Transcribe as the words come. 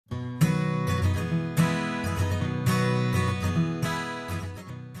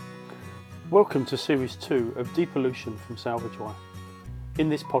Welcome to Series 2 of Depollution from Salvage Wire. In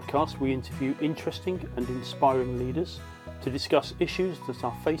this podcast, we interview interesting and inspiring leaders to discuss issues that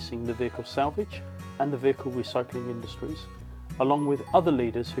are facing the vehicle salvage and the vehicle recycling industries, along with other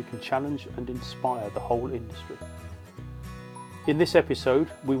leaders who can challenge and inspire the whole industry. In this episode,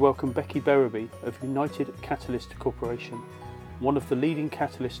 we welcome Becky Berreby of United Catalyst Corporation, one of the leading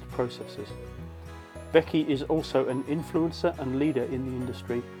catalyst processors. Becky is also an influencer and leader in the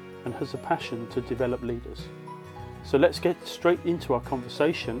industry and has a passion to develop leaders. So let's get straight into our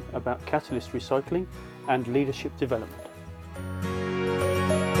conversation about catalyst recycling and leadership development.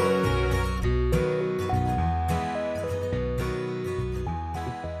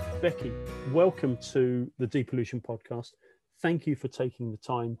 Becky, welcome to the Depollution podcast. Thank you for taking the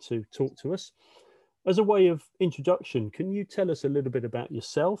time to talk to us. As a way of introduction, can you tell us a little bit about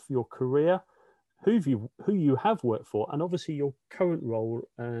yourself, your career, who you have worked for, and obviously your current role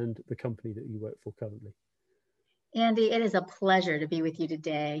and the company that you work for currently? Andy, it is a pleasure to be with you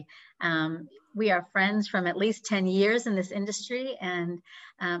today. We are friends from at least 10 years in this industry, and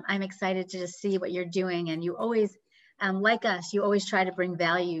I'm excited to just see what you're doing. And you always, like us, you always try to bring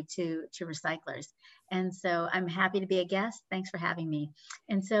value to recyclers. And so I'm happy to be a guest. Thanks for having me.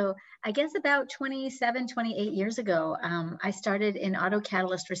 And so I guess about 28 years ago, I started in auto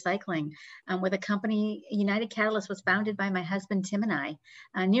catalyst recycling with a company. United Catalyst was founded by my husband, Tim, and I,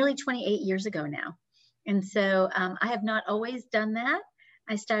 nearly 28 years ago now. And so I have not always done that.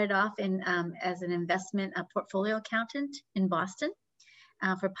 I started off as an investment portfolio accountant in Boston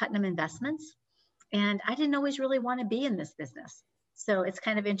for Putnam Investments. And I didn't always really want to be in this business. So it's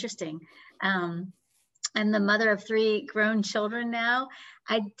kind of interesting. I'm the mother of 3 grown children now.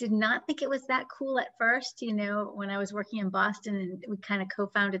 I did not think it was that cool at first, when I was working in Boston, and we kind of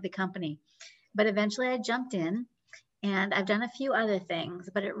co-founded the company. But eventually I jumped in, and I've done a few other things,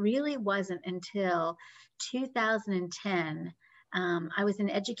 but it really wasn't until 2010. I was in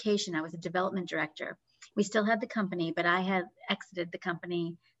education. I was a development director. We still had the company, but I had exited the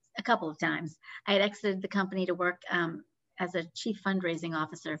company a couple of times. I had exited the company to work as a chief fundraising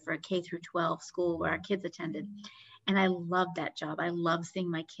officer for a K through 12 school where our kids attended. And I loved that job. I love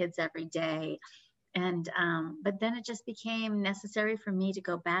seeing my kids every day. And, but then it just became necessary for me to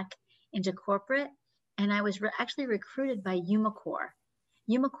go back into corporate. And I was actually recruited by Umicore.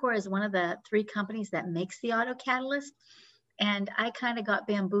 Umicore is one of the 3 companies that makes the auto catalyst. And I kind of got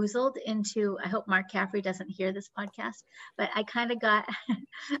bamboozled into, I hope Mark Caffrey doesn't hear this podcast, but I kind of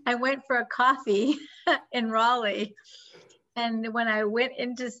I went for a coffee in Raleigh. And when I went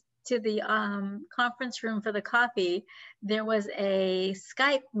into the conference room for the coffee, there was a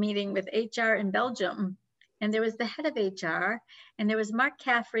Skype meeting with HR in Belgium. And there was the head of HR, and there was Mark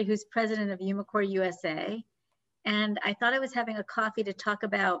Caffrey, who's president of Umicore USA. And I thought I was having a coffee to talk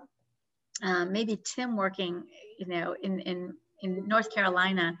about maybe Tim working, in North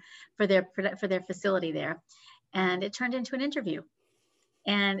Carolina for their facility there. And it turned into an interview.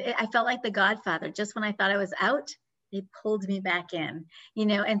 And I felt like the Godfather. Just when I thought I was out, they pulled me back in,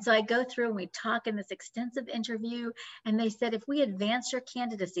 and so I go through and we talk in this extensive interview, and they said, if we advance your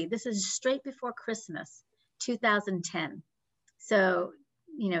candidacy, this is straight before Christmas, 2010. So,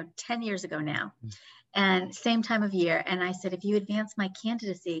 10 years ago now, and same time of year. And I said, if you advance my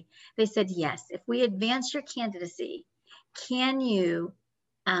candidacy, they said, yes. If we advance your candidacy, can you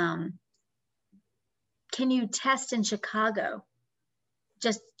test in Chicago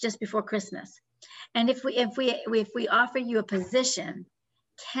just before Christmas? And if we offer you a position,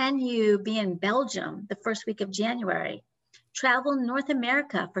 can you be in Belgium the first week of January, travel North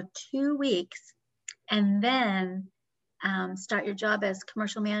America for 2 weeks, and then start your job as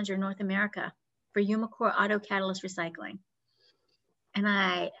commercial manager in North America for Umicore Auto Catalyst Recycling? And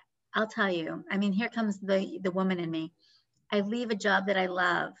I'll tell you, here comes the woman in me. I leave a job that I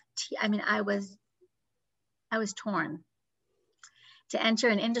love. I was torn to enter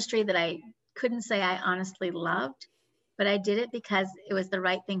an industry that I couldn't say I honestly loved, but I did it because it was the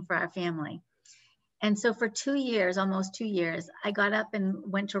right thing for our family. And so for 2 years, almost 2 years, I got up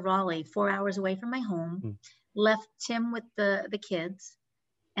and went to Raleigh, 4 hours away from my home, left Tim with the kids,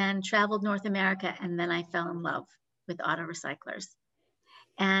 and traveled North America. And then I fell in love with auto recyclers.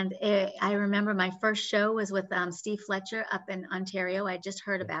 And I remember my first show was with Steve Fletcher up in Ontario. I just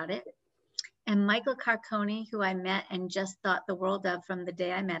heard about it. And Michael Carcone, who I met and just thought the world of from the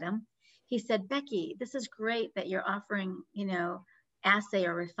day I met him, he said, Becky, this is great that you're offering, assay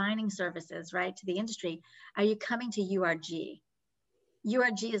or refining services, right, to the industry. Are you coming to URG?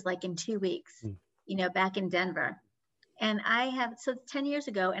 URG is like in 2 weeks, back in Denver. And so 10 years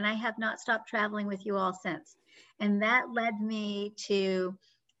ago, and I have not stopped traveling with you all since. And that led me to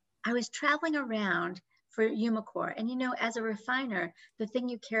I was traveling around for Umicore. And, you know, as a refiner, the thing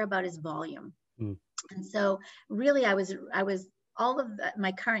you care about is volume. Mm. And so really I was all of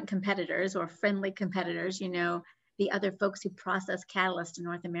my current competitors or friendly competitors, you know, the other folks who process catalyst in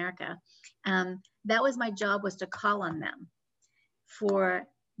North America. That was my job, was to call on them for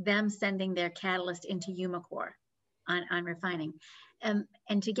them sending their catalyst into Umicore on refining,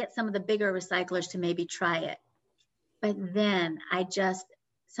 and to get some of the bigger recyclers to maybe try it. But then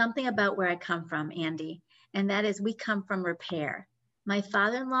something about where I come from, Andy, and that is we come from repair. My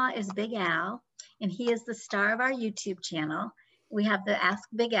father-in-law is Big Al, and he is the star of our YouTube channel. We have the Ask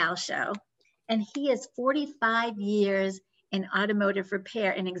Big Al show, and he is 45 years in automotive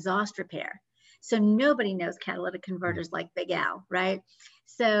repair and exhaust repair. So nobody knows catalytic converters like Big Al, right?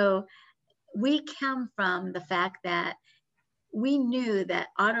 So we come from the fact that we knew that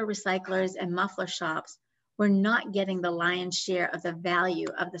auto recyclers and muffler shops were not getting the lion's share of the value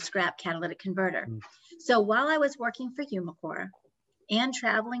of the scrap catalytic converter. Mm. So while I was working for Umicore and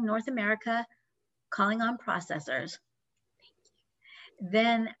traveling North America, calling on processors,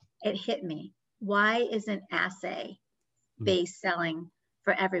 then it hit me. Why isn't assay-based selling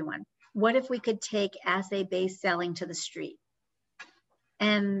for everyone? What if we could take assay-based selling to the street?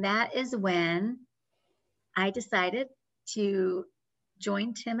 And that is when I decided to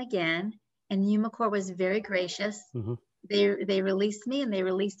join Tim again, and Umicore was very gracious. Mm-hmm. They released me, and they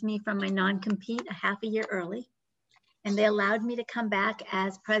released me from my non-compete a half a year early. And they allowed me to come back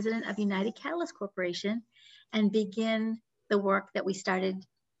as president of United Catalyst Corporation and begin the work that we started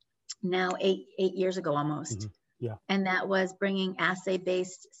now eight years ago almost. Mm-hmm. Yeah. And that was bringing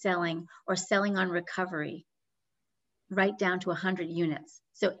assay-based selling or selling on recovery right down to 100 units.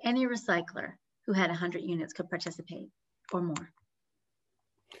 So any recycler who had 100 units could participate or more.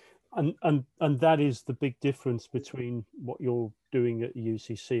 And that is the big difference between what you're doing at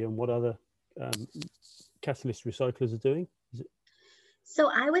UCC and what other catalyst recyclers are doing? Is it? So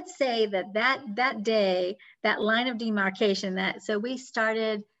I would say that day, that line of demarcation, so we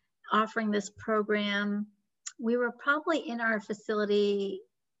started offering this program. We were probably in our facility,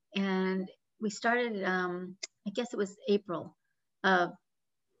 and we started, I guess it was April of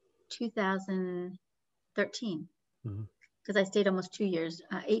 2013. Mm-hmm. Because I stayed almost 2 years,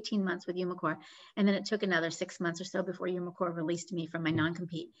 18 months with Umicore. And then it took another 6 months or so before Umicore released me from my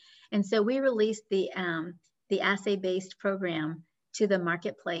non-compete. And so we released the assay-based program to the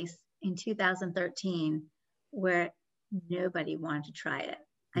marketplace in 2013, where nobody wanted to try it.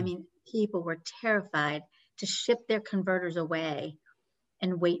 I mean, people were terrified to ship their converters away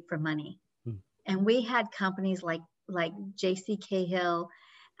and wait for money. And we had companies like J.C. Cahill,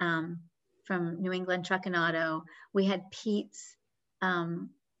 from New England Truck and Auto. We had Pete's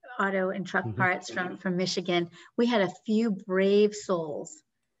Auto and Truck Parts from Michigan. We had a few brave souls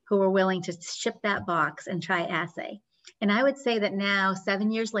who were willing to ship that box and try assay. And I would say that now,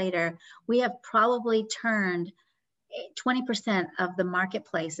 7 years later, we have probably turned 20% of the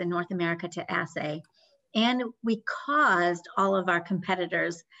marketplace in North America to assay. And we caused all of our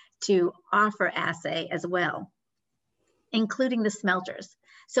competitors to offer assay as well, including the smelters.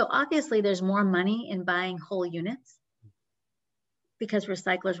 So obviously there's more money in buying whole units because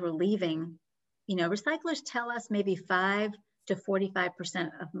recyclers were leaving. You know, recyclers tell us maybe 5 to 45%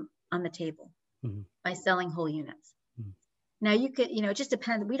 on the table by selling whole units. Now you could, you know, it just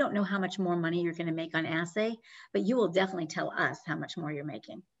depends. We don't know how much more money you're going to make on assay, but you will definitely tell us how much more you're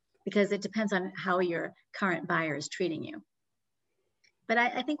making because it depends on how your current buyer is treating you. But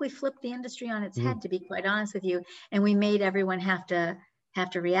I think we flipped the industry on its head, to be quite honest with you, and we made everyone have to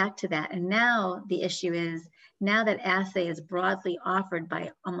react to that. And now the issue is, now that assay is broadly offered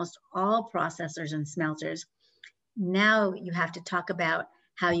by almost all processors and smelters, now you have to talk about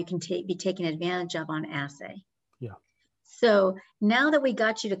how you can be taken advantage of on assay. Yeah. So now that we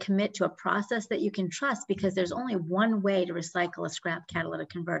got you to commit to a process that you can trust, because there's only one way to recycle a scrap catalytic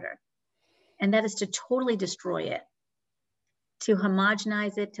converter, and that is to totally destroy it, to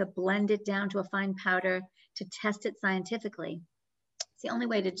homogenize it, to blend it down to a fine powder, to test it scientifically. It's the only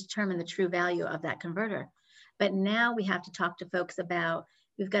way to determine the true value of that converter. But now we have to talk to folks about,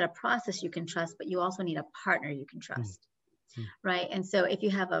 we've got a process you can trust, but you also need a partner you can trust, right? And so if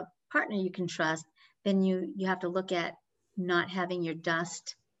you have a partner you can trust, then you have to look at not having your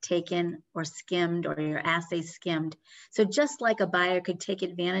dust taken or skimmed or your assay skimmed. So just like a buyer could take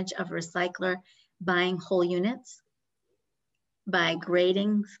advantage of a recycler buying whole units, by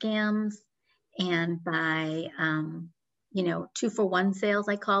grading scams and by, 2-for-1 sales,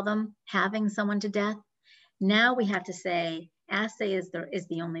 I call them, having someone to death. Now we have to say assay is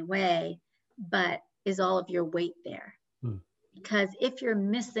the only way, but is all of your weight there? because if you're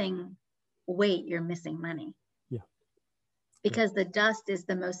missing weight, you're missing money. Yeah. Because the dust is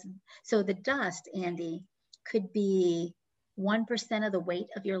the most, so the dust, Andy, could be 1% of the weight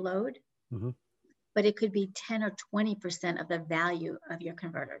of your load, but it could be 10 or 20% of the value of your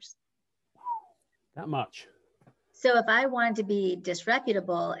converters. That much. So if I wanted to be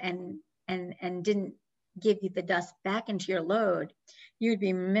disreputable and didn't give you the dust back into your load, you'd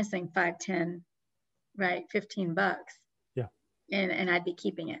be missing 5, 10, right, $15. Yeah. And I'd be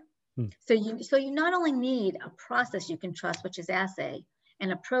keeping it. So you not only need a process you can trust, which is assay,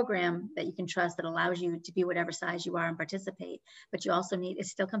 and a program that you can trust that allows you to be whatever size you are and participate, but you also need, it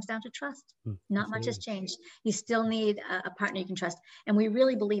still comes down to trust. Not much has changed. You still need a partner you can trust. And we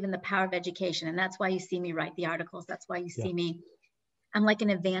really believe in the power of education. And that's why you see me write the articles. That's why you see me, I'm like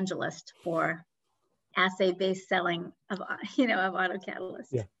an evangelist for assay-based selling of auto catalyst.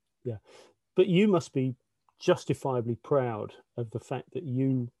 Yeah, yeah. But you must be justifiably proud of the fact that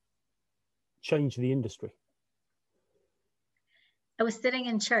you changed the industry. I was sitting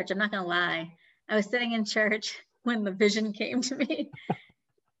in church. I'm not going to lie. I was sitting in church when the vision came to me.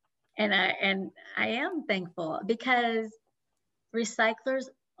 and I am thankful because recyclers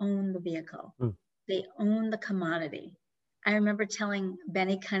own the vehicle. They own the commodity. I remember telling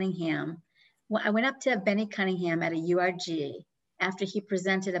Benny Cunningham, I went up to Benny Cunningham at a URG after he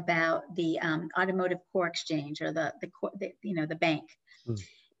presented about the automotive core exchange or the bank.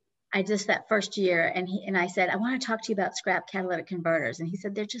 I just that first year, and I said, I want to talk to you about scrap catalytic converters. And he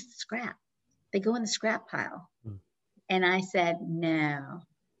said, they're just scrap. They go in the scrap pile. And I said, no.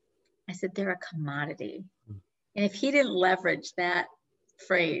 I said, they're a commodity. And if he didn't leverage that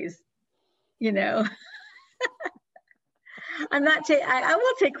phrase, I'm not I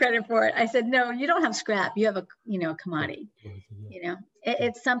will take credit for it. I said, no, you don't have scrap. You have a commodity.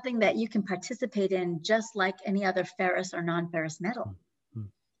 It's something that you can participate in just like any other ferrous or non-ferrous metal.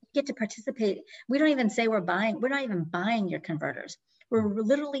 Get to participate. We don't even say we're not even buying your converters. We're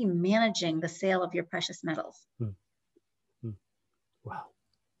literally managing the sale of your precious metals. Wow.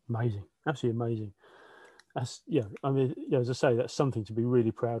 Amazing. Absolutely amazing. As I say, that's something to be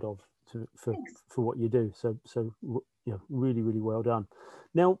really proud of for what you do. So really, really well done.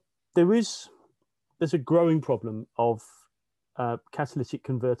 Now, there's a growing problem of catalytic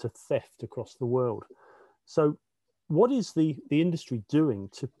converter theft across the world. So what is the industry doing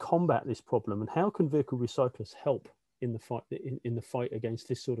to combat this problem, and how can vehicle recyclers help in the fight against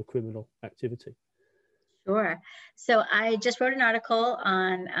this sort of criminal activity? Sure. So I just wrote an article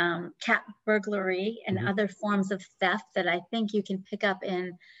on cat burglary and other forms of theft that I think you can pick up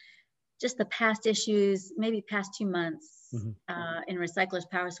in just the past issues, maybe past 2 months in Recyclers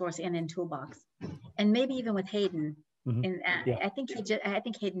Power Source and in Toolbox, and maybe even with Hayden. I think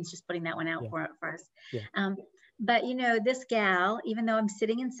Hayden's just putting that one out for us. But this gal, even though I'm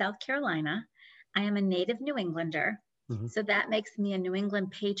sitting in South Carolina, I am a native New Englander. So that makes me a New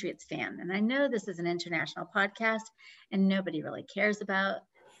England Patriots fan. And I know this is an international podcast and nobody really cares about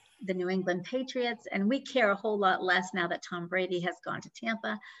the New England Patriots. And we care a whole lot less now that Tom Brady has gone to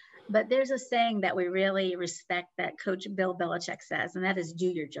Tampa. But there's a saying that we really respect that Coach Bill Belichick says, and that is do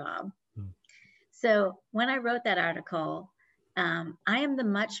your job. So when I wrote that article, I am the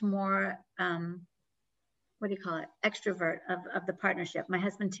much more, extrovert of the partnership. My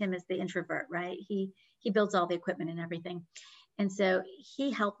husband, Tim, is the introvert, right? He builds all the equipment and everything. And so he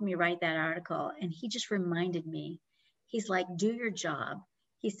helped me write that article. And he just reminded me, he's like, do your job.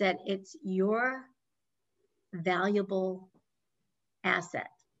 He said, it's your valuable asset.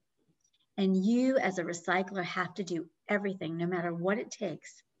 And you as a recycler have to do everything, no matter what it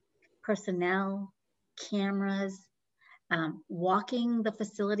takes. Personnel, cameras, walking the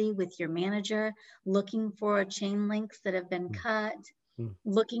facility with your manager, looking for chain links that have been cut,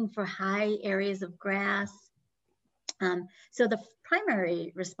 looking for high areas of grass. So the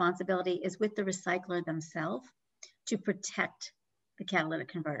primary responsibility is with the recycler themselves to protect the catalytic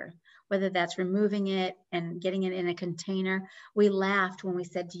converter, whether that's removing it and getting it in a container. We laughed when we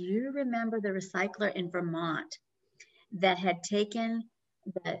said, do you remember the recycler in Vermont that had taken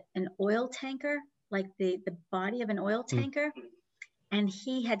an oil tanker, like the body of an oil tanker, and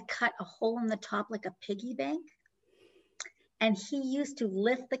he had cut a hole in the top like a piggy bank? And he used to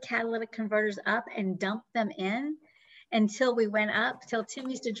lift the catalytic converters up and dump them in until Tim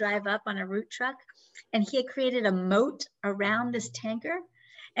used to drive up on a root truck, and he had created a moat around this tanker.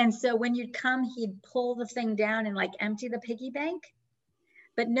 And so when you'd come, he'd pull the thing down and like empty the piggy bank.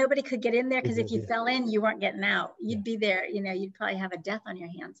 but nobody could get in there because if you Yeah. fell in, you weren't getting out. You'd Yeah. be there, you know, you'd probably have a death on your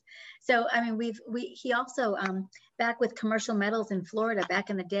hands. So, I mean, he also, back with Commercial Metals in Florida, back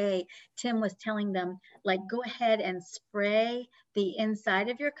in the day, Tim was telling them, like, go ahead and spray the inside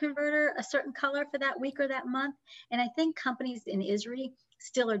of your converter a certain color for that week or that month. And I think companies in ISRI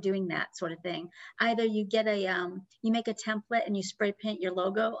still are doing that sort of thing. Either you get you make a template and you spray paint your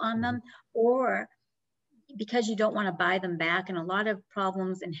logo on them, or because you don't want to buy them back, and a lot of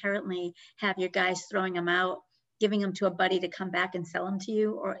problems inherently have your guys throwing them out, giving them to a buddy to come back and sell them to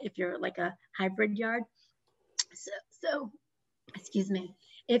you, or if you're like a hybrid yard. So excuse me,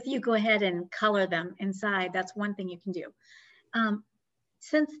 if you go ahead and color them inside, that's one thing you can do.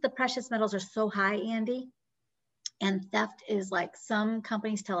 Since the precious metals are so high, Andy, and theft is, like, some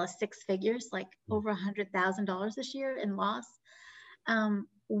companies tell us 6 figures, like over $100,000 this year in loss.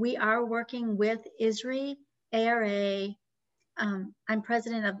 We are working with ISRI, ARA. I'm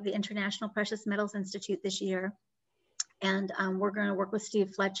president of the International Precious Metals Institute this year. And we're going to work with Steve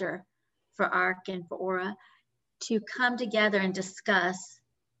Fletcher for ARC and for Aura to come together and discuss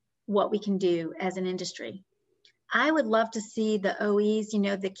what we can do as an industry. I would love to see the OEs, you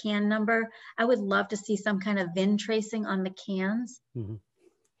know, the can number. I would love to see some kind of VIN tracing on the cans,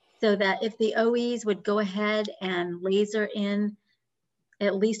 so that if the OEs would go ahead and laser in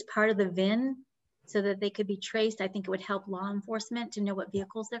at least part of the VIN so that they could be traced, I think it would help law enforcement to know what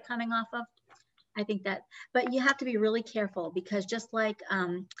vehicles they're coming off of. I think that, but you have to be really careful, because just like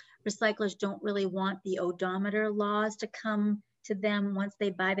recyclers don't really want the odometer laws to come to them once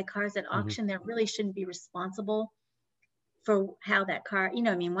they buy the cars at auction, they really shouldn't be responsible for how that car, you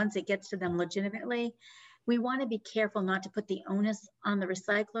know, I mean, once it gets to them legitimately. We want to be careful not to put the onus on the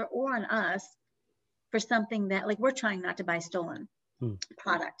recycler or on us for something that, like, we're trying not to buy stolen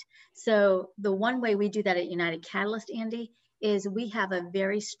product. So the one way we do that at United Catalyst, Andy, is we have a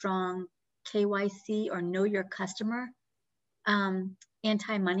very strong KYC, or know your customer,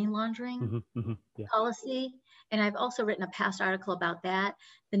 anti-money laundering policy. And I've also written a past article about that.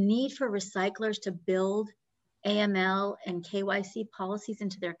 The need for recyclers to build AML and KYC policies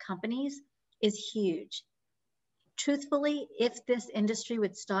into their companies is huge. Truthfully, if this industry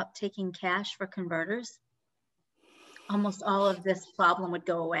would stop taking cash for converters, almost all of this problem would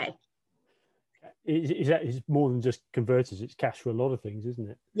go away. Is more than just converters, it's cash for a lot of things, isn't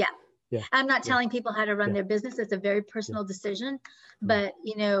it? Yeah. Yeah. I'm not telling people how to run their business. It's a very personal decision. But,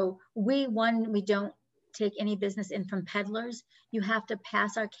 you know, we don't take any business in from peddlers. You have to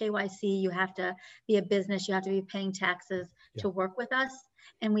pass our KYC. You have to be a business. You have to be paying taxes to work with us.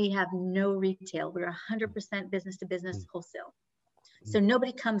 And we have no retail. We're 100% business to business wholesale. So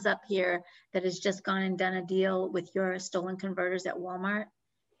nobody comes up here that has just gone and done a deal with your stolen converters at Walmart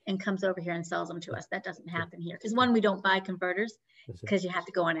and comes over here and sells them to us. That doesn't happen here. Because one, we don't buy converters because you have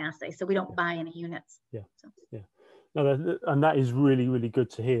to go on assay. So we don't buy any units. Yeah. So. Yeah. No, and that is really, really good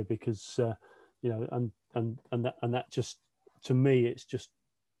to hear, because, you know, and that just, to me, it's just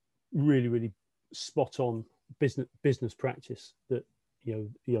really, really spot on business practice that,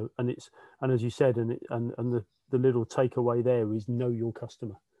 you know, and as you said, and the little takeaway there is know your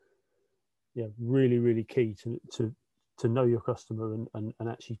customer. Yeah. Really, really key to know your customer and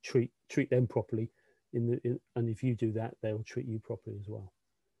actually treat them properly and if you do that, they'll treat you properly as well.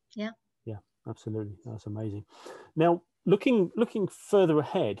 Yeah. Yeah, absolutely. That's amazing. Now, looking further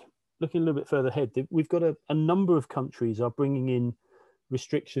ahead, looking a little bit further ahead, we've got a number of countries are bringing in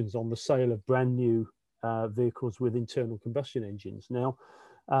restrictions on the sale of brand new vehicles with internal combustion engines. Now,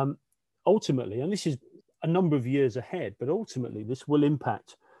 ultimately, and this is a number of years ahead, but ultimately this will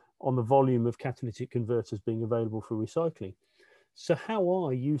impact on the volume of catalytic converters being available for recycling. So how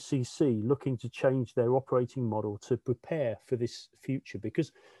are UCC looking to change their operating model to prepare for this future?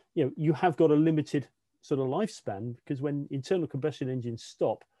 Because, you know, you have got a limited sort of lifespan, because when internal combustion engines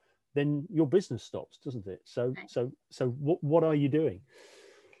stop, then your business stops, doesn't it? So what are you doing?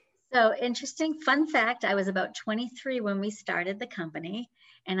 So interesting fun fact, I was about 23 when we started the company,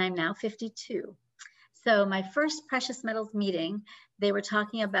 and I'm now 52. So my first precious metals meeting, they were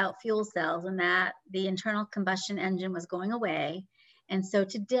talking about fuel cells and that the internal combustion engine was going away. And so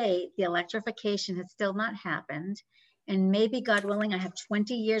to date, the electrification has still not happened. And maybe, God willing, I have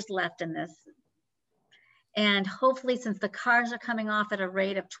 20 years left in this. And hopefully, since the cars are coming off at a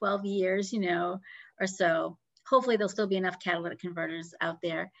rate of 12 years, you know, or so, hopefully there'll still be enough catalytic converters out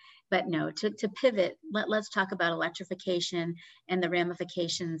there. But no, to pivot, let's talk about electrification and the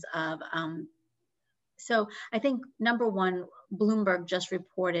ramifications of so I think, number one, Bloomberg just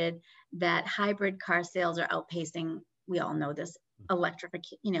reported that hybrid car sales are outpacing, we all know this, electric,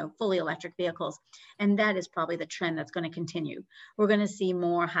 fully electric vehicles. And that is probably the trend that's going to continue. We're going to see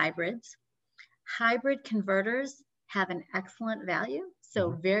more hybrids. Hybrid converters have an excellent value,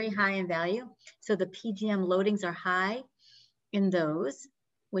 so very high in value. So the PGM loadings are high in those,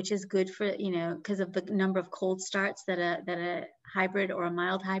 which is good for, because of the number of cold starts that a hybrid or a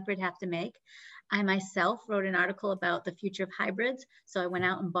mild hybrid have to make. I myself wrote an article about the future of hybrids. So I went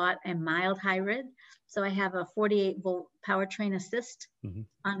out and bought a mild hybrid. So I have a 48-volt powertrain assist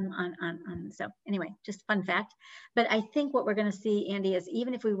so anyway, just fun fact. But I think what we're going to see, Andy, is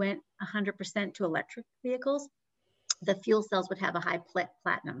even if we went 100% to electric vehicles, the fuel cells would have a high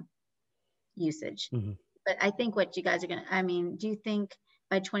platinum usage. But I think what you guys are going to, do you think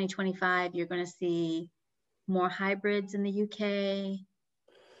by 2025, you're going to see more hybrids in the UK?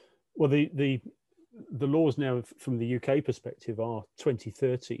 Well, the laws now from the UK perspective are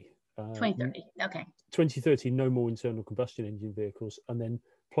 2030. 2030, okay. 2030, no more internal combustion engine vehicles, and then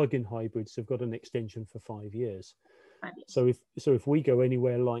plug-in hybrids have got an extension for 5 years. 5 years. So if we go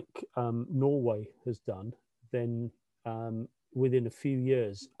anywhere like Norway has done, then within a few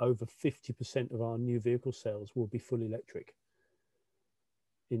years, over 50% of our new vehicle sales will be fully electric.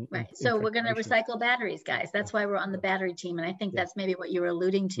 So we're going to recycle batteries, guys. That's why we're on the battery team. And I think that's maybe what you were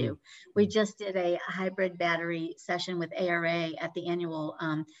alluding to. We just did a hybrid battery session with ARA at the annual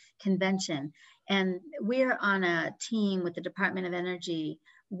convention. And we're on a team with the Department of Energy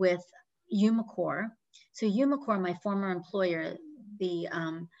with Umicore. So Umicore, my former employer,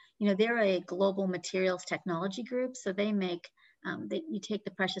 they're a global materials technology group. So they make, you take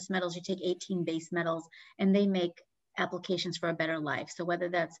the precious metals, you take 18 base metals, and they make applications for a better life. So whether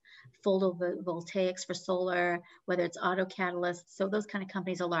that's photovoltaics for solar, whether it's auto catalysts, so those kind of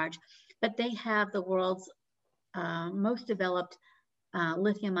companies are large, but they have the world's most developed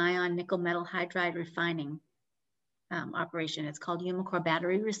lithium ion nickel metal hydride refining operation. It's called Umicore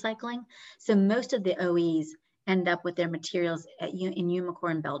Battery Recycling. So most of the OEs end up with their materials in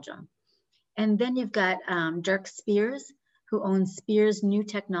Umicore in Belgium. And then you've got Dirk Spears, who owns Spears New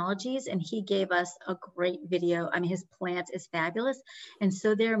Technologies, and he gave us a great video. His plant is fabulous. And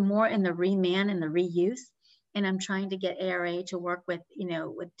so they're more in the reman and the reuse. And I'm trying to get ARA to work with,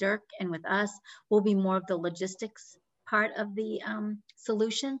 with Dirk and with us. We'll be more of the logistics part of the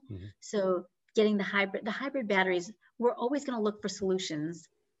solution. So getting the hybrid batteries, we're always going to look for solutions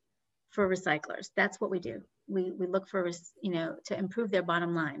for recyclers. That's what we do. We look for, to improve their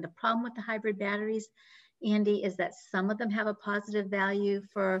bottom line. The problem with the hybrid batteries, Andy, is that some of them have a positive value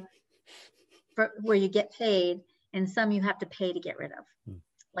for where you get paid, and some you have to pay to get rid of,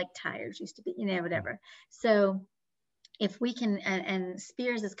 like tires used to be, whatever. So if we can, and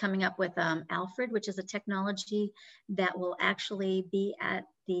Spears is coming up with Alfred, which is a technology that will actually be at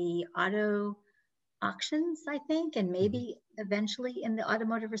the auto auctions, I think, and maybe eventually in the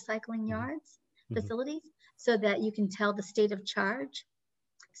automotive recycling yards, facilities, so that you can tell the state of charge.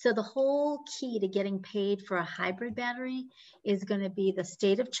 So the whole key to getting paid for a hybrid battery is going to be the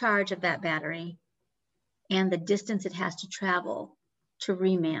state of charge of that battery and the distance it has to travel to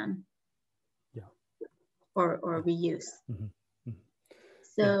reman or reuse.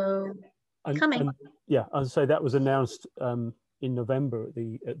 So coming. I'd say that was announced in November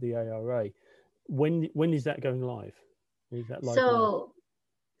at the ARA. When is that going live? Is that live now?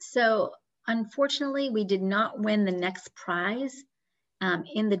 So unfortunately, we did not win the next prize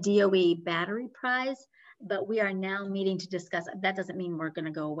in the DOE battery prize, but we are now meeting to discuss. That doesn't mean we're going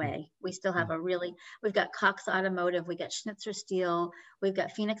to go away. We still have we've got Cox Automotive, we've got Schnitzer Steel, we've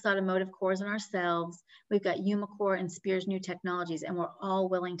got Phoenix Automotive Cores and ourselves, we've got Umicore and Spears New Technologies, and we're all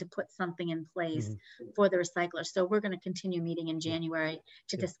willing to put something in place for the recyclers. So we're going to continue meeting in January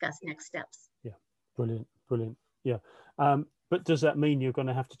to discuss next steps. Yeah, brilliant. Yeah. But does that mean you're going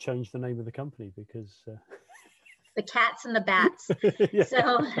to have to change the name of the company because... The cats and the bats.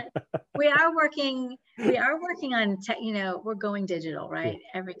 So we are working on, we're going digital, right?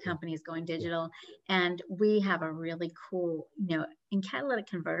 Every company is going digital. And we have a really cool, in catalytic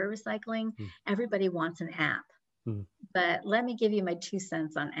converter recycling, everybody wants an app. But let me give you my 2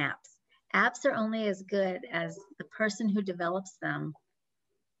 cents on apps. Apps are only as good as the person who develops them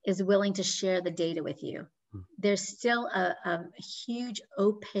is willing to share the data with you. There's still a huge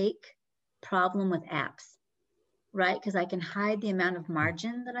opaque problem with apps. Right? Because I can hide the amount of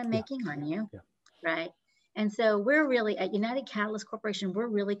margin that I'm making on you, right? And so we're really, at United Catalyst Corporation, we're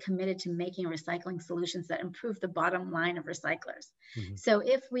really committed to making recycling solutions that improve the bottom line of recyclers. So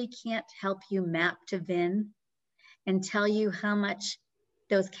if we can't help you map to VIN and tell you how much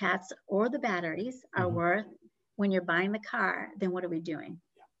those cats or the batteries are worth when you're buying the car, then what are we doing?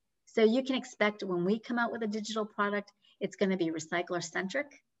 So you can expect when we come out with a digital product, It's going to be recycler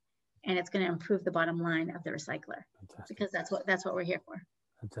centric, and it's going to improve the bottom line of the recycler. Fantastic. Because that's what we're here for.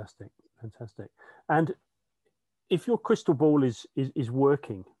 Fantastic. Fantastic. And if your crystal ball is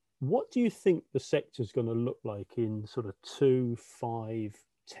working, what do you think the sector is going to look like in sort of 2, 5,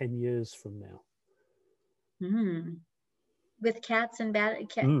 10 years from now? With CATs and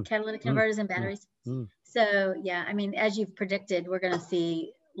catalytic converters and batteries. So yeah, I mean, as you've predicted, we're going to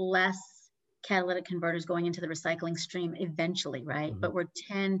see less catalytic converters going into the recycling stream eventually, right? But we're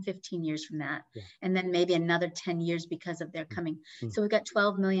 10, 15 years from that. And then maybe another 10 years because of their coming. So we've got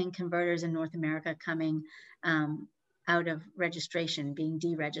 12 million converters in North America coming out of registration, being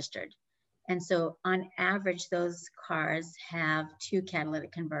deregistered. And so on average, those cars have 2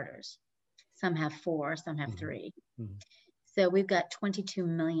 catalytic converters. Some have 4, some have 3. So we've got 22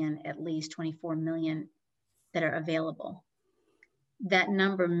 million, at least 24 million that are available. That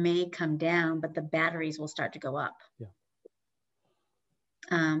number may come down, but the batteries will start to go up.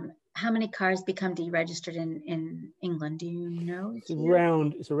 How many cars become deregistered in England? Do you know?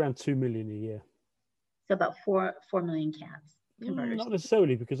 It's around 2 million a year. So about 4 million CATs converters. Not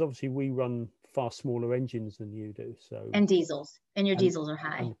necessarily, because obviously we run far smaller engines than you do. So and diesels, and your diesels are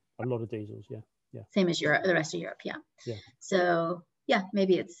high. A lot of diesels, yeah. Same as Europe, the rest of Europe, yeah. So yeah,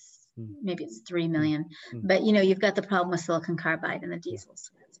 maybe it's 3 million, but you know, you've got the problem with silicon carbide and the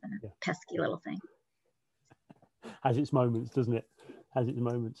diesels. So that's been a pesky little thing. Has its moments, doesn't it? Has its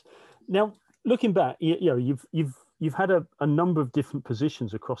moments. Now, looking back, you know, you've had a number of different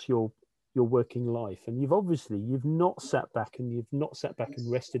positions across your working life, and you've not sat back and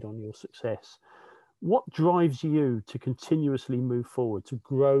rested on your success. What drives you to continuously move forward, to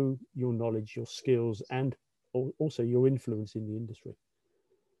grow your knowledge, your skills, and also your influence in the industry?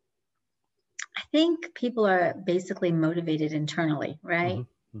 I think people are basically motivated internally, right?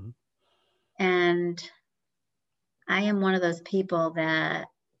 And I am one of those people that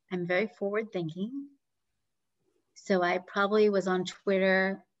I'm very forward thinking. So I probably was on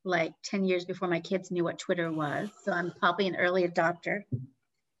Twitter like 10 years before my kids knew what Twitter was. So I'm probably an early adopter.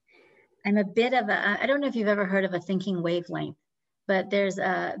 I'm a bit of I don't know if you've ever heard of a thinking wavelength, but there's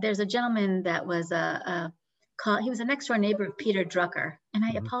a gentleman that was he was a next door neighbor of Peter Drucker. And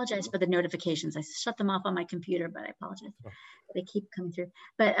I apologize for the notifications. I shut them off on my computer, but I apologize. They keep coming through.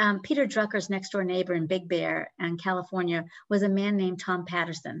 But Peter Drucker's next door neighbor in Big Bear in California was a man named Tom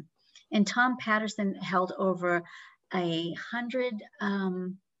Patterson. And Tom Patterson held over 100,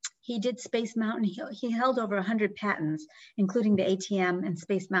 he did Space Mountain. He held over 100 patents, including the ATM and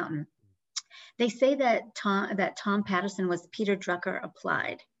Space Mountain. They say that Tom Patterson was Peter Drucker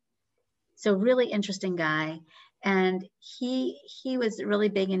applied. So really interesting guy. And he was really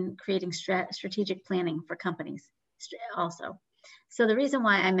big in creating strategic planning for companies also. So the reason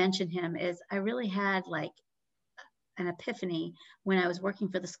why I mentioned him is I really had like an epiphany when I was working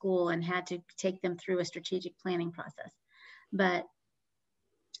for the school and had to take them through a strategic planning process. But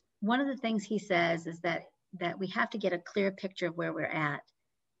one of the things he says is that we have to get a clear picture of where we're at,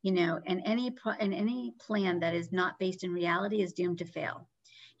 you know, and any plan that is not based in reality is doomed to fail.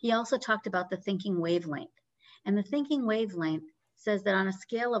 He also talked about the thinking wavelength, and the thinking wavelength says that on a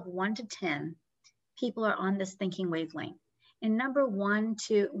scale of 1 to 10, people are on this thinking wavelength. And number 1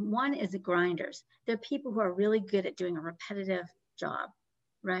 is the grinders. They're people who are really good at doing a repetitive job,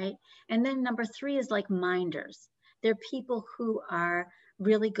 right? And then number 3 is like minders. They're people who are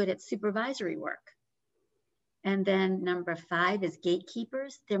really good at supervisory work. And then number 5 is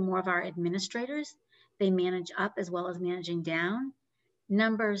gatekeepers. They're more of our administrators. They manage up as well as managing down.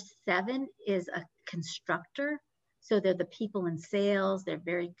 Number 7 is a constructor. So they're the people in sales. They're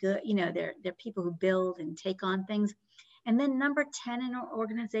very good. You know, they're people who build and take on things. And then number 10 in our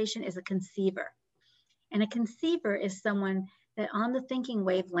organization is a conceiver. And a conceiver is someone that on the thinking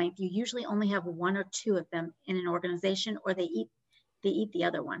wavelength, you usually only have 1 or 2 of them in an organization, or they eat the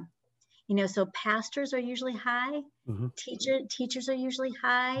other one. You know, so pastors are usually high. Teachers are usually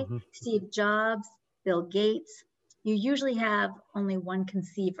high. Steve Jobs, Bill Gates. You usually have only 1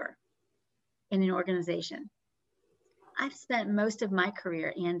 conceiver in an organization. I've spent most of my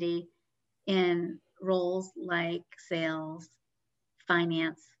career, Andy, in roles like sales,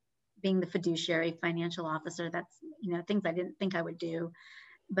 finance, being the fiduciary financial officer. That's, you know, things I didn't think I would do,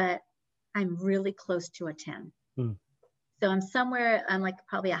 but I'm really close to a 10. So I'm like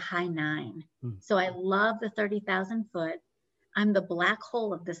probably a high 9. So I love the 30,000 foot. I'm the black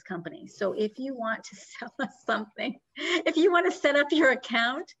hole of this company. So if you want to sell us something, if you want to set up your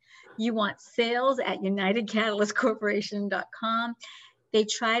account, you want sales at UnitedCatalystCorporation.com. They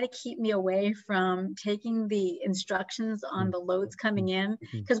try to keep me away from taking the instructions on the loads coming in,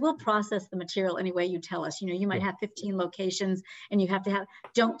 because we'll process the material any way you tell us. You know, you might have 15 locations and you have to have,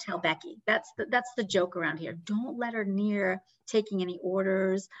 don't tell Becky. That's the joke around here. Don't let her near taking any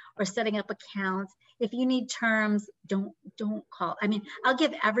orders or setting up accounts. If you need terms, don't call. I mean, I'll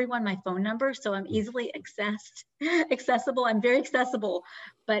give everyone my phone number, so I'm easily accessible. I'm very accessible,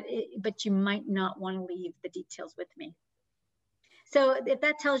 but you might not want to leave the details with me. So if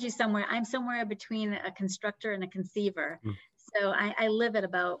that tells you somewhere, I'm somewhere between a constructor and a conceiver. So I live at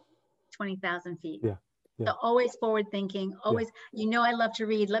about 20,000 feet. Yeah. So always forward thinking, always, you know, I love to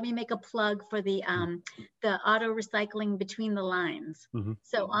read. Let me make a plug for the auto recycling between the lines.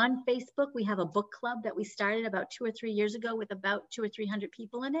 So on Facebook, we have a book club that we started about 2 or 3 years ago with about 200 or 300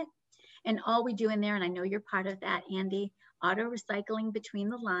 people in it. And all we do in there, and I know you're part of that, Andy, auto recycling between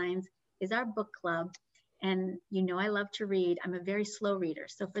the lines is our book club. And you know, I love to read. I'm a very slow reader.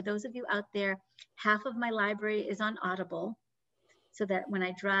 So for those of you out there, half of my library is on Audible, so that when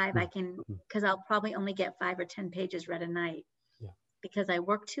I drive, I can, because I'll probably only get 5 or 10 pages read a night because I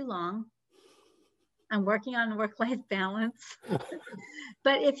work too long. I'm working on work-life balance.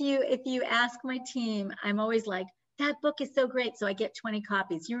 But if you ask my team, I'm always like, that book is so great. So I get 20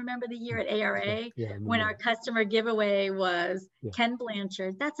 copies. You remember the year at ARA when our customer giveaway was Ken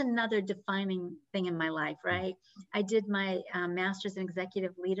Blanchard? That's another defining thing in my life, right? I did my master's in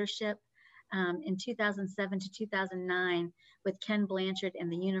executive leadership in 2007 to 2009 with Ken Blanchard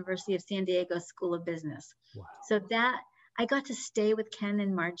and the University of San Diego School of Business. Wow. So that I got to stay with Ken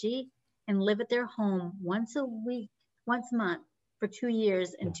and Margie and live at their home once a month for 2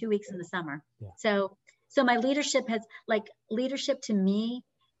 years and 2 weeks in the summer. So my leadership has, like, leadership to me,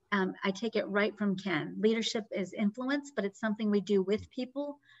 I take it right from Ken. Leadership is influence, but it's something we do with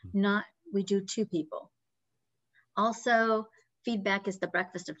people, not we do to people. Also, feedback is the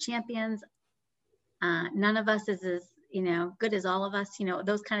breakfast of champions. None of us is as, you know, good as all of us. You know,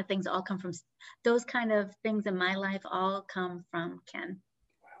 those kind of things all come from, those kind of things in my life all come from Ken.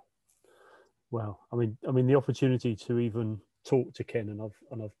 Wow. I mean, the opportunity to even talk to Ken, and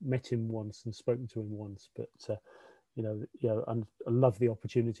I've met him once and spoken to him once, but and I love the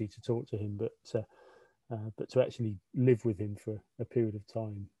opportunity to talk to him, but to actually live with him for a period of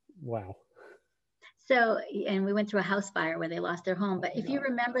time. Wow. So, and we went through a house fire where they lost their home. But if you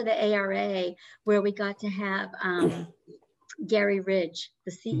remember the ARA, where we got to have Gary Ridge,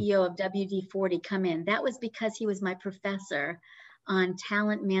 the CEO of WD-40, come in, that was because he was my professor on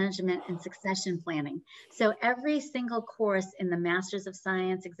talent management and succession planning. So every single course in the Masters of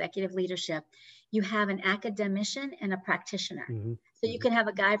Science, Executive Leadership, you have an academician and a practitioner. So you can have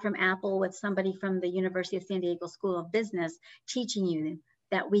a guy from Apple with somebody from the University of San Diego School of Business teaching you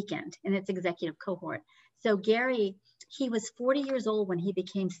that weekend in its executive cohort. So Gary, he was 40 years old when he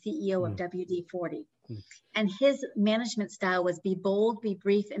became CEO of WD-40. And his management style was be bold, be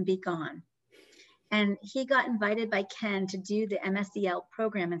brief, and be gone. And he got invited by Ken to do the MSEL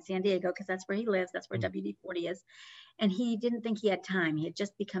program in San Diego, because that's where he lives, that's where WD-40 is. And he didn't think he had time. He had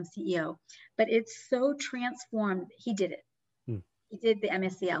just become CEO. But it's so transformed, he did it. He did the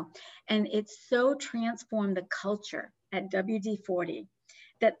MSEL. And it's so transformed the culture at WD-40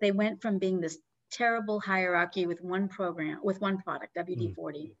 that they went from being this terrible hierarchy with one program, with one product,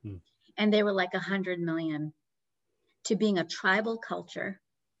 WD-40, and they were like 100 million, to being a tribal culture.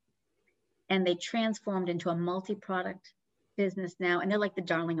 And they transformed into a multi-product business now. And they're like the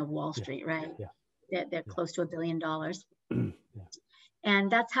darling of Wall Street, right? They're close to $1 billion.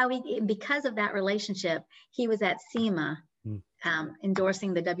 And that's how because of that relationship, he was at SEMA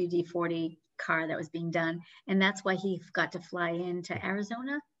endorsing the WD-40 car that was being done. And that's why he got to fly into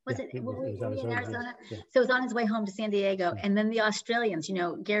Arizona. Was it in Arizona? So it was on his way home to San Diego. And then the Australians, you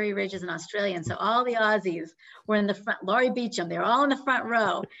know, Gary Ridge is an Australian. So all the Aussies were in the front, Laurie Beecham, they were all in the front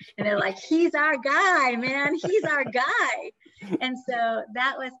row. And they're like, he's our guy, man. He's our guy. And so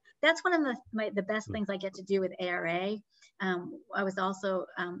that's one of the best things I get to do with ARA. I was also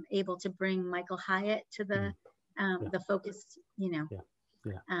able to bring Michael Hyatt to the focused,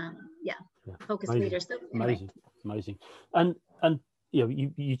 focused leader. So anyway. Amazing. And you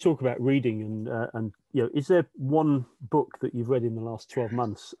know, you talk about reading, and you know, is there one book that you've read in the last 12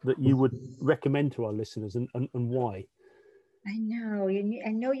 months that you would recommend to our listeners, and why? I know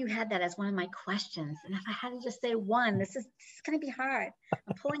you had that as one of my questions, and if I had to just say one, this is going to be hard.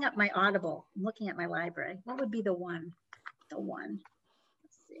 I'm pulling up my Audible. I'm looking at my library. What would be the one?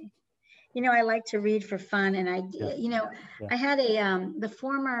 Let's see. You know, I like to read for fun, and I had the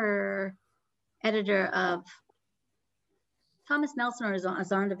former editor of Thomas Nelson or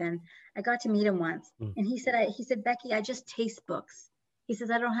Zondervan. I got to meet him once, and he said, Becky, I just taste books. He says,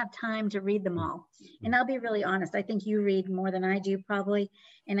 I don't have time to read them all. And I'll be really honest. I think you read more than I do probably.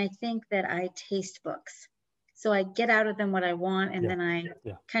 And I think that I taste books. So I get out of them what I want, and then I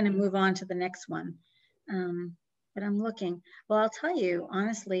kind of move on to the next one. But I'm looking. Well, I'll tell you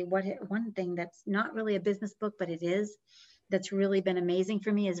honestly, one thing that's not really a business book, but it is, that's really been amazing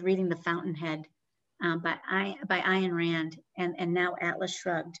for me is reading The Fountainhead by Ayn Rand, and now Atlas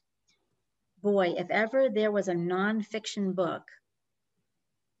Shrugged. Boy, if ever there was a nonfiction book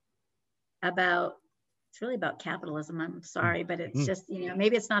it's really about capitalism. I'm sorry, but it's just,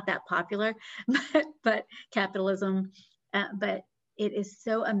 maybe it's not that popular, but capitalism, but it is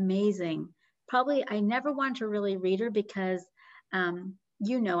so amazing. Probably, I never wanted to really read her because, I'm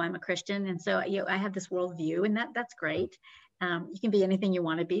a Christian. And so, I have this worldview, and that's great. You can be anything you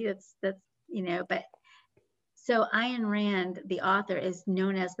want to be. But so Ayn Rand, the author, is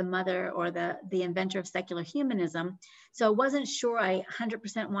known as the mother or the inventor of secular humanism. So I wasn't sure I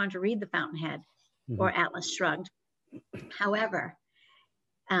 100% wanted to read The Fountainhead or Atlas Shrugged. However,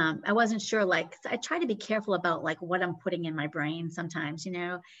 I wasn't sure, I try to be careful about what I'm putting in my brain sometimes,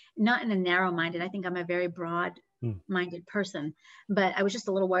 not in a narrow-minded. I think I'm a very broad-minded person, but I was just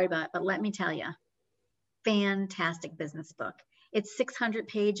a little worried about it. But let me tell you, fantastic business book. It's 600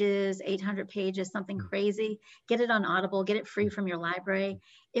 pages, 800 pages, something crazy. Get it on Audible, get it free from your library.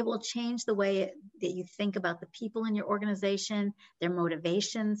 It will change the way that you think about the people in your organization, their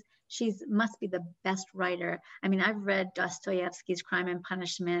motivations. She must be the best writer. I mean, I've read Dostoevsky's Crime and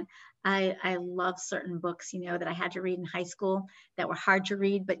Punishment. I love certain books, that I had to read in high school that were hard to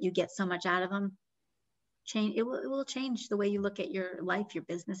read, but you get so much out of them. It will change the way you look at your life, your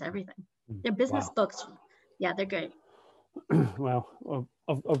business, everything. They're business books. Yeah, they're great. Well,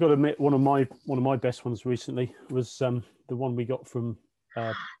 I've got to admit, one of my best ones recently was the one we got from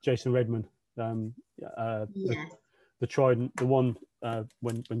Jason Redman, Yes. the Trident, the one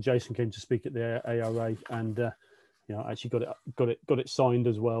when Jason came to speak at the ARA, and actually got it signed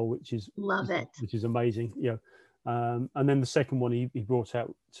as well, which is amazing. And then the second one he brought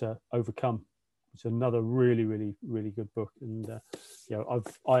out, Overcome. It's another really, really, really good book, and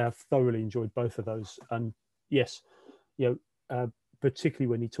I have thoroughly enjoyed both of those. And yes, particularly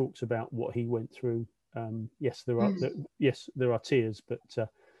when he talks about what he went through. Yes, there are tears, but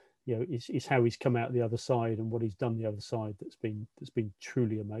it's how he's come out the other side and what he's done the other side that's been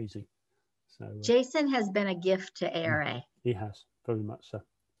truly amazing. So Jason has been a gift to ARA. He has, very much so,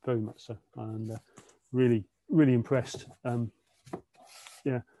 and really, really impressed. And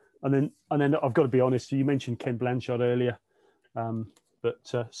then I've got to be honest. You mentioned Ken Blanchard earlier,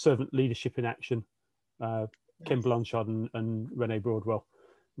 but Servant Leadership in Action. Ken Blanchard and Renee Broadwell,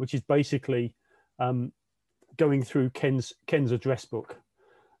 which is basically going through Ken's address book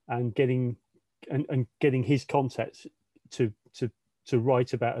and getting his contacts to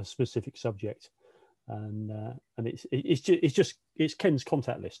write about a specific subject, and it's Ken's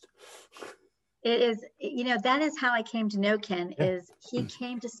contact list. It is, that is how I came to know Ken. Is he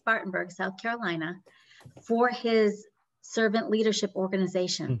came to Spartanburg, South Carolina, for his servant leadership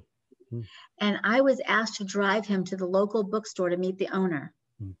organization. And I was asked to drive him to the local bookstore to meet the owner.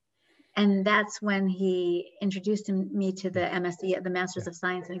 And that's when he introduced me to the MSc, the Masters of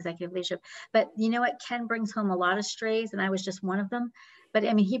Science in Executive Leadership. But you know what? Ken brings home a lot of strays, and I was just one of them. But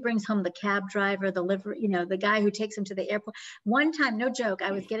I mean, he brings home the cab driver, the livery, the guy who takes him to the airport. One time, no joke,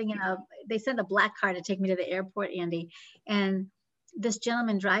 I was getting they sent a black car to take me to the airport, Andy. And this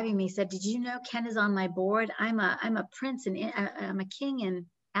gentleman driving me said, "Did you know Ken is on my board? I'm a prince and I'm a king in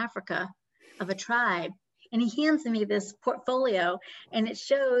Africa of a tribe." And he hands me this portfolio, and it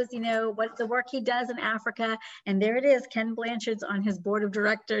shows, what the work he does in Africa. And there it is, Ken Blanchard's on his board of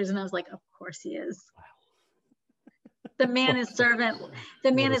directors. And I was like, of course he is. Wow. The man is servant.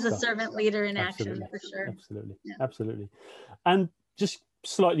 The man is a servant leader in action, for sure. Absolutely, absolutely. And just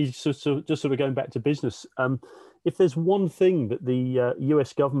slightly, just sort of going back to business. If there's one thing that the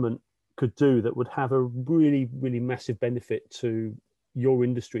US government could do that would have a really, really massive benefit to your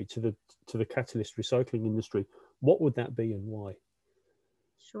industry, to the catalyst recycling industry, what would that be and why?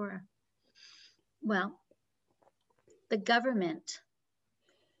 Sure. Well, the government.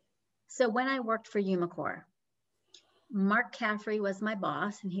 So when I worked for Umicore, Mark Caffrey was my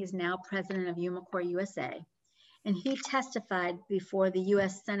boss, and he's now president of Umicore USA. And he testified before the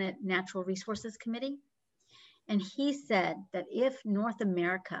US Senate Natural Resources Committee. And he said that if North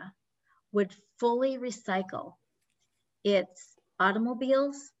America would fully recycle its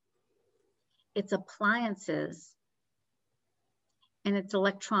automobiles, its appliances, and its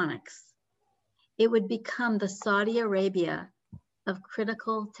electronics, it would become the Saudi Arabia of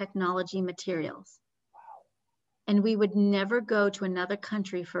critical technology materials. and we would never go to another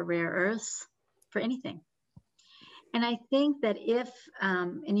country for rare earths, for anything. And I think that if,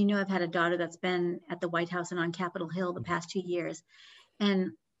 and you know, I've had a daughter that's been at the White House and on Capitol Hill the past 2 years.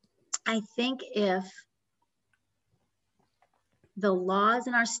 And I think if the laws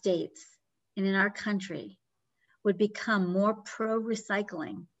in our states and in our country would become more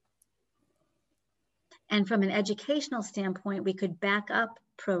pro-recycling, and from an educational standpoint, we could back up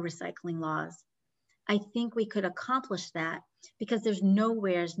pro-recycling laws, I think we could accomplish that, because there's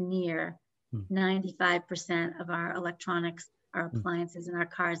nowhere near 95% of our electronics, our appliances and our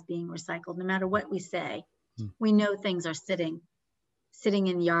cars being recycled, no matter what we say. We know things are sitting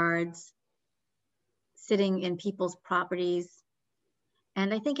in yards, sitting in people's properties.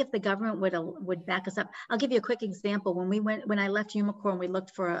 And I think if the government would back us up, I'll give you a quick example. When I left Umicore and we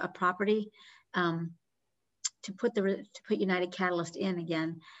looked for a property to put United Catalyst in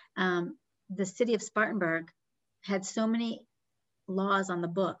again, the city of Spartanburg had so many laws on the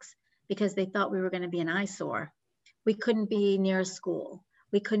books because they thought we were going to be an eyesore. We couldn't be near a school.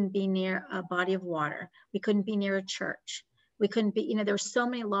 We couldn't be near a body of water. We couldn't be near a church. We couldn't be, there were so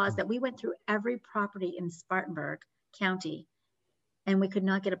many laws that we went through every property in Spartanburg County, and we could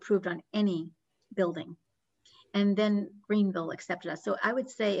not get approved on any building. And then Greenville accepted us. So I would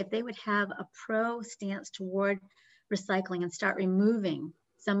say if they would have a pro stance toward recycling and start removing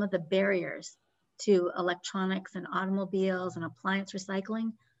some of the barriers to electronics and automobiles and appliance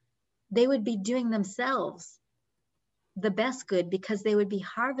recycling, they would be doing themselves the best good, because they would be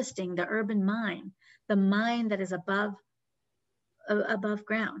harvesting the urban mine, the mine that is above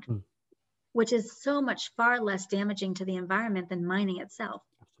ground, which is so much far less damaging to the environment than mining itself.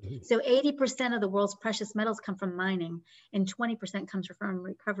 Absolutely. So 80% of the world's precious metals come from mining, and 20% comes from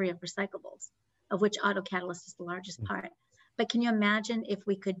recovery of recyclables, of which auto catalyst is the largest part. But can you imagine if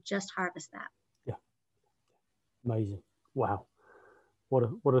we could just harvest that? Yeah. Amazing. Wow.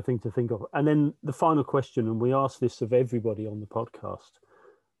 What a thing to think of. And then the final question, and we ask this of everybody on the podcast: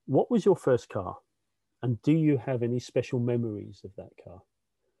 what was your first car? And do you have any special memories of that car?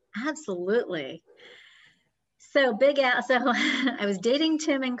 Absolutely. So I was dating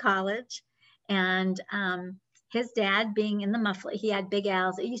Tim in college, and his dad, being in the muffler, he had Big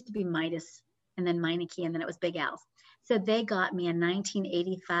Al's. It used to be Midas and then Meineke, and then it was Big Al's. So they got me a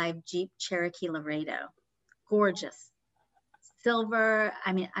 1985 Jeep Cherokee Laredo. Gorgeous. Silver.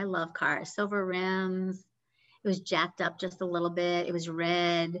 I mean, I love cars. Silver rims. It was jacked up just a little bit. It was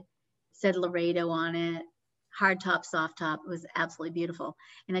red. Said Laredo on it. Hard top, soft top. It was absolutely beautiful.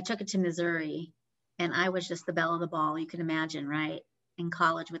 And I took it to Missouri, and I was just the belle of the ball. You can imagine, right? In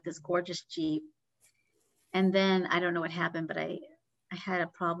college with this gorgeous Jeep. And then I don't know what happened, but I had a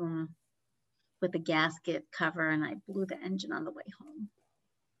problem with the gasket cover, and I blew the engine on the way home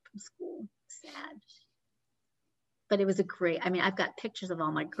from school. Sad. But it was I've got pictures of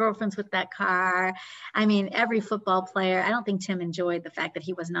all my girlfriends with that car. I mean, every football player. I don't think Tim enjoyed the fact that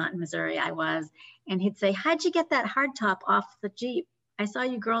he was not in Missouri. I was. And he'd say, "How'd you get that hardtop off the Jeep? I saw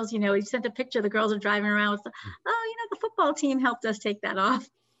you girls, he sent a picture. The girls are driving around with, the football team helped us take that off."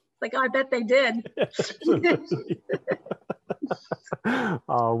 It's like, oh, I bet they did.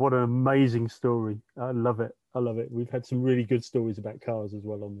 Oh, what an amazing story. I love it. We've had some really good stories about cars as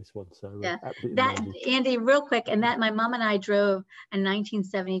well on this one. So yeah, amazing. Andy, real quick, and that my mom and I drove a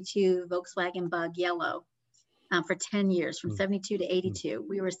 1972 Volkswagen Bug yellow for 10 years, from 72 to 82.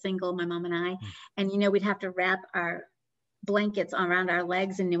 We were single, my mom and I, and we'd have to wrap our blankets around our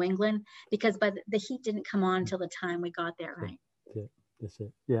legs in New England, because the heat didn't come on until the time we got there, right? Yeah, that's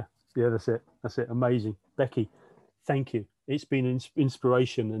it. Yeah, that's it. Amazing. Becky, thank you. It's been an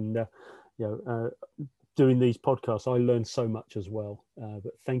inspiration, and doing these podcasts, I learned so much as well.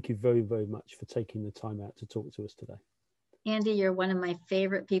 But thank you very, very much for taking the time out to talk to us today. Andy, you're one of my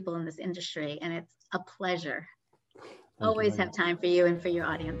favorite people in this industry, and it's a pleasure. Always have time for you and for your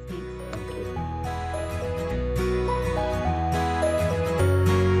audience. Thanks.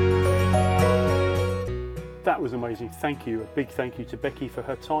 That was amazing. Thank you. A big thank you to Becky for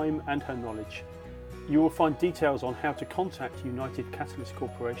her time and her knowledge. You will find details on how to contact United Catalyst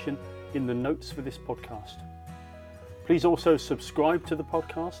Corporation in the notes for this podcast. Please also subscribe to the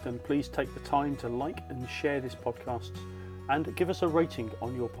podcast, and please take the time to like and share this podcast and give us a rating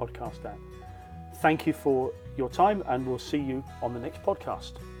on your podcast app. Thank you for your time, and we'll see you on the next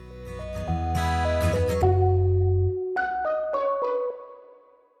podcast.